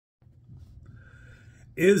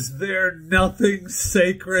Is there nothing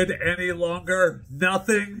sacred any longer?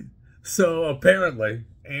 Nothing? So apparently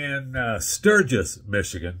in Sturgis,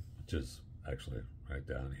 Michigan, which is actually right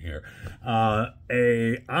down here,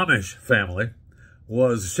 a Amish family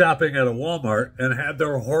was shopping at a Walmart and had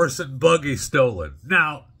their horse and buggy stolen.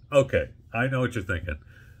 Now, okay, I know what you're thinking.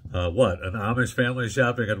 What, an Amish family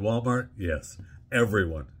shopping at Walmart? Yes,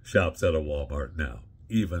 everyone shops at a Walmart now,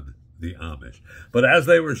 even the Amish. But as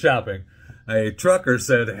they were shopping, a trucker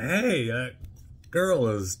said, hey, a girl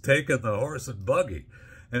is taking the horse and buggy.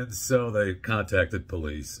 And so they contacted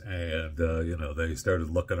police and, they started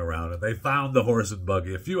looking around and they found the horse and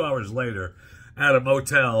buggy a few hours later at a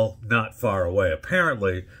motel not far away.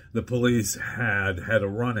 Apparently, the police had a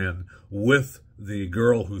run-in with the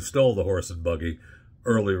girl who stole the horse and buggy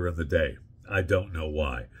earlier in the day. I don't know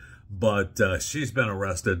why. But she's been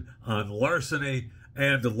arrested on larceny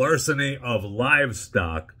and larceny of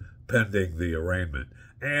livestock pending the arraignment.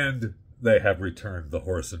 And they have returned the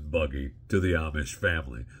horse and buggy to the Amish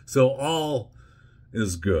family. So all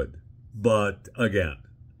is good. But again,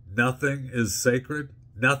 nothing is sacred.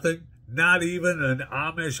 Nothing. Not even an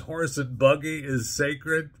Amish horse and buggy is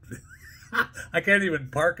sacred. I can't even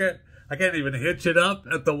park it. I can't even hitch it up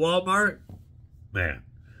at the Walmart. Man,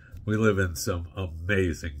 we live in some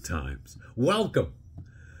amazing times. Welcome.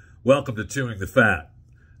 Welcome to Chewing the Fat.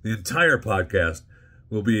 The entire podcast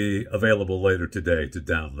will be available later today to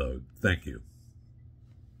download. Thank you.